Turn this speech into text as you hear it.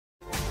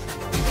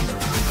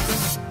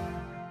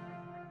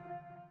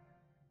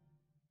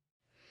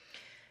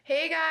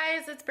Hey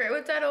guys, it's Britt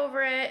with Dead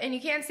Over It, and you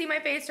can't see my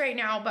face right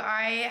now, but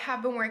I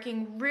have been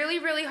working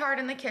really hard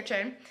in the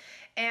kitchen,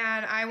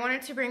 and I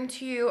wanted to bring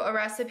to you a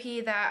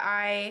recipe that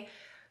I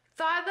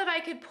thought that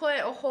I could put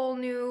a whole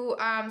new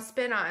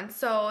spin on.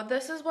 So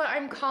this is what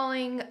I'm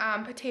calling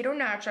potato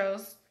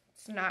nachos.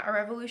 It's not a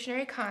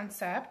revolutionary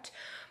concept,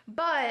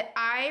 but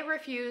I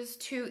refuse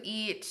to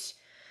eat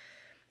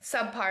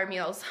subpar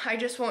meals. I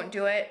just won't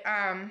do it.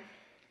 And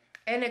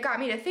it got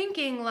me to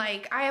thinking,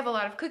 like, I have a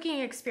lot of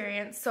cooking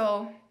experience,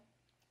 so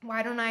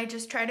why don't I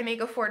just try to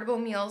make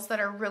affordable meals that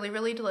are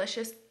really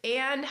delicious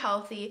and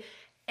healthy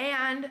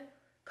and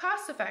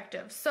cost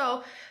effective.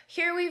 So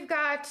here we've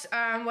got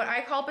what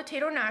I call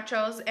potato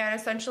nachos, and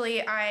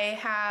essentially I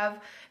have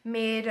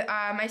made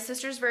my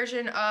sister's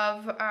version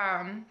of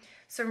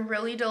some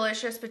really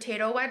delicious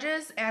potato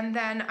wedges, and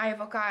then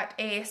I've got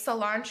a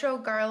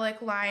cilantro,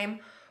 garlic, lime,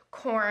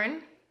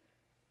 corn.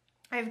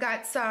 I've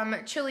got some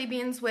chili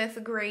beans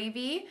with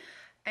gravy,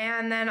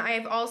 and then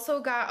I've also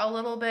got a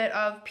little bit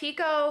of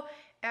pico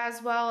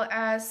as well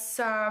as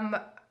some,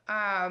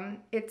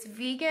 it's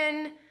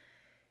vegan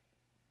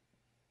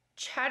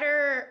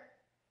cheddar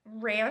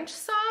ranch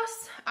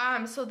sauce.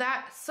 So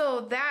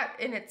that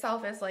in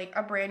itself is like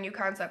a brand new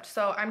concept.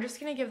 So I'm just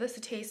gonna give this a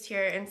taste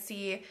here and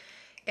see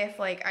if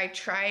like I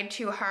tried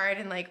too hard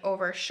and like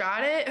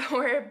overshot it,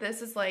 or if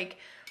this is like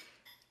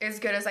as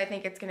good as I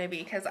think it's gonna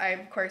be, because I've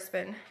of course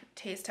been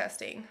taste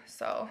testing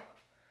so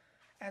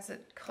as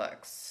it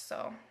cooks.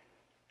 So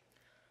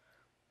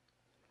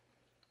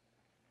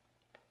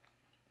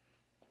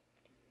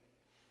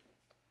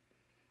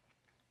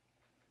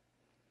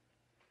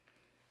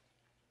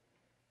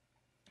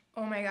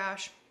oh my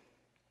gosh.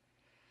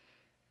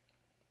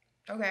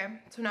 Okay,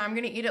 so now I'm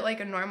gonna eat it like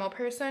a normal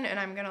person, and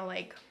I'm gonna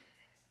like,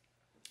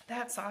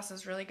 that sauce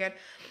is really good.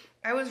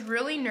 I was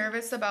really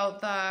nervous about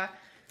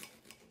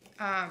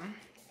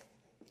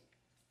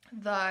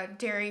the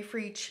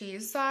dairy-free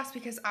cheese sauce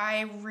because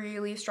I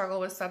really struggle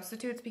with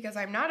substitutes because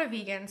I'm not a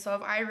vegan. So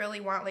if I really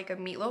want like a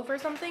meatloaf or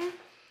something,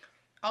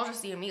 I'll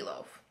just eat a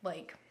meatloaf.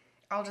 Like,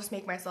 I'll just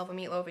make myself a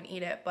meatloaf and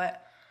eat it.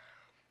 But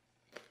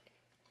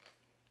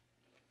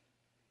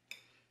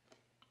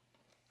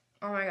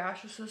oh my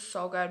gosh, this is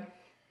so good.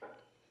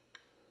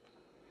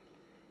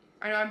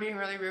 I know I'm being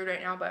really rude right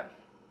now, but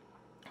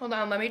hold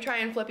on, let me try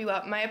and flip you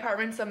up. My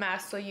apartment's a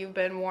mess, so you've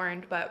been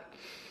warned, but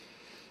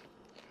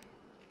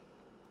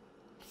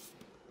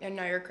and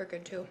now you're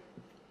crooked too.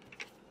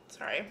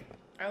 Sorry,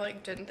 I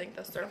like didn't think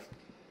this through.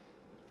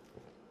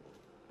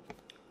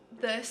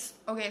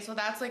 Okay, so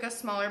that's like a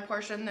smaller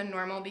portion than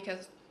normal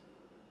because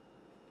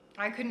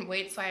I couldn't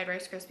wait, so I had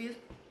Rice Krispies.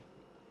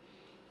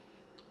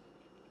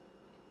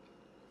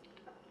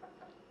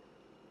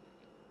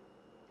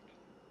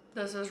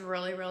 This is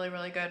really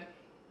good.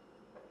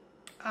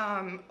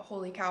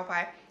 Holy cow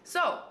pie.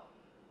 So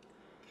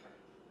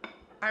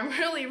I'm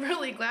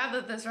really glad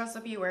that this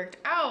recipe worked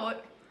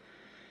out.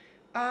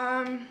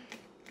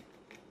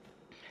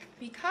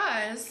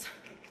 Because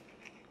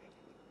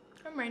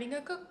I'm writing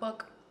a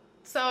cookbook.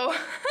 So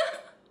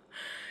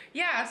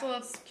yeah, so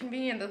it's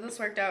convenient that this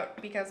worked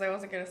out because I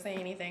wasn't gonna say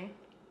anything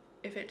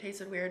if it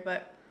tasted weird,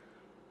 but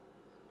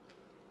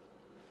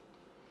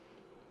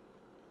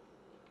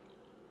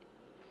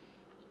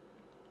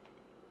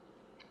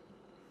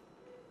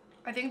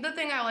I think the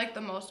thing I like the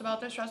most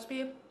about this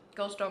recipe,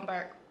 Ghost Don't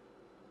Bark,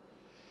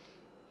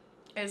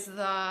 is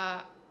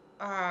the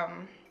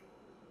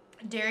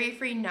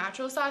dairy-free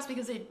nacho sauce,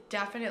 because it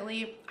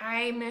definitely,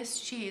 I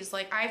miss cheese.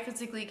 Like, I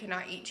physically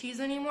cannot eat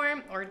cheese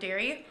anymore or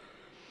dairy,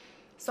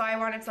 so I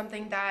wanted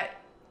something that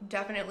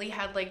definitely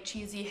had like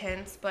cheesy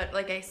hints, but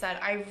like I said,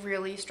 I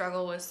really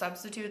struggle with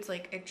substitutes.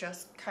 Like, it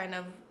just kind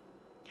of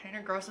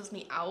grosses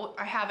me out.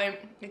 I haven't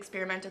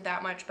experimented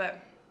that much,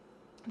 but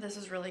this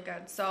is really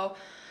good. So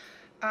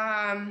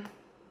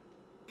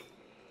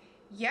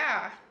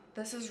yeah,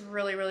 this is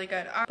really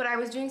good. But I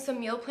was doing some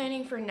meal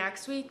planning for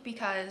next week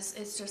because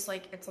it's just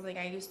like, it's something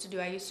I used to do.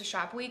 I used to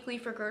shop weekly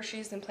for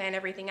groceries and plan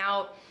everything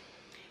out.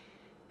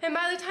 And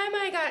by the time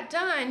I got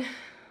done,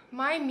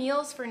 my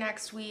meals for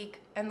next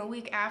week and the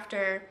week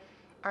after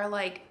are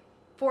like,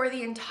 for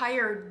the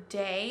entire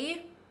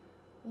day,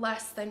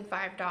 less than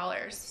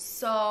 $5.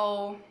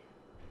 So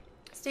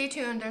stay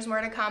tuned, there's more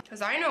to come,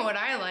 because I know what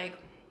I like.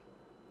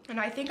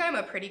 And I think I'm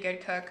a pretty good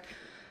cook.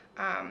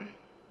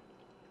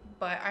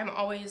 But I'm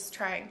always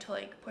trying to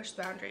like push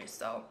the boundaries.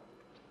 So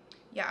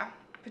yeah,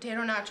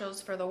 potato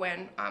nachos for the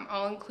win.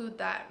 I'll include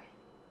that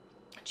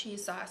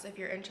cheese sauce if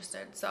you're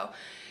interested. So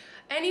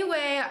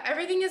anyway,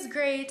 everything is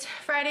great.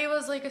 Friday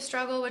was like a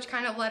struggle, which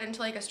kind of led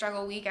into like a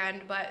struggle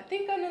weekend, but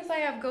thank goodness I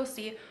have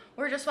Ghosty.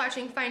 We're just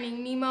watching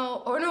Finding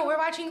Nemo, or no, we're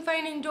watching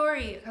Finding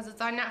Dory because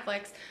it's on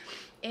Netflix.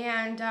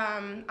 And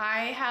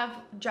I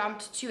have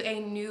jumped to a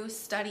new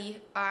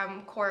study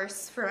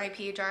course for my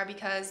PHR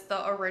because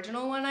the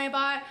original one I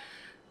bought,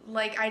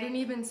 like, I didn't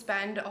even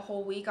spend a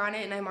whole week on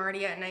it and I'm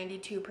already at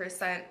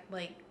 92%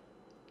 like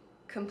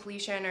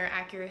completion or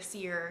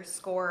accuracy or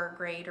score or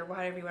grade or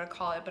whatever you want to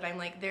call it. But I'm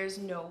like, there's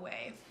no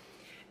way.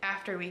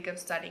 after a week of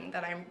studying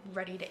that I'm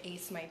ready to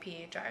ace my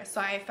PHR.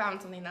 So I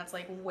found something that's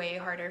like way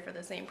harder for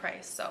the same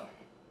price. So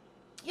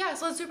yeah,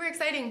 so it's super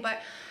exciting.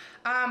 But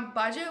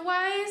budget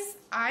wise,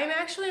 I'm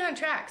actually on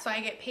track. So I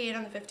get paid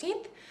on the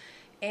 15th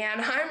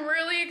and I'm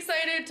really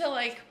excited to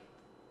like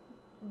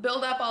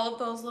build up all of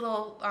those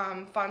little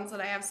funds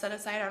that I have set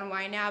aside on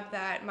YNAB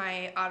that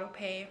my auto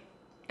pay,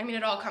 I mean,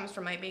 it all comes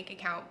from my bank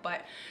account,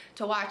 but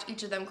to watch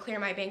each of them clear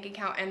my bank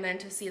account and then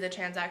to see the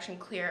transaction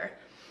clear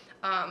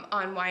on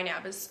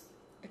YNAB is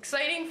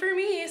exciting for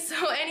me.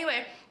 So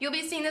anyway, you'll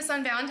be seeing this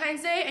on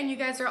Valentine's Day, and you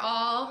guys are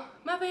all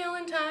my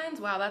Valentines.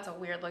 Wow, that's a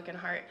weird looking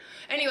heart.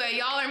 Anyway,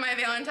 y'all are my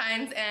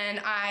Valentines, and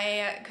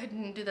I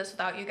couldn't do this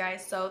without you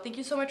guys. So thank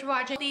you so much for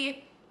watching.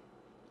 The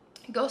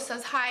Ghost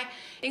says hi.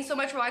 Thanks so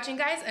much for watching,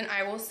 guys, and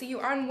I will see you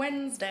on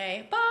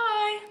Wednesday. Bye.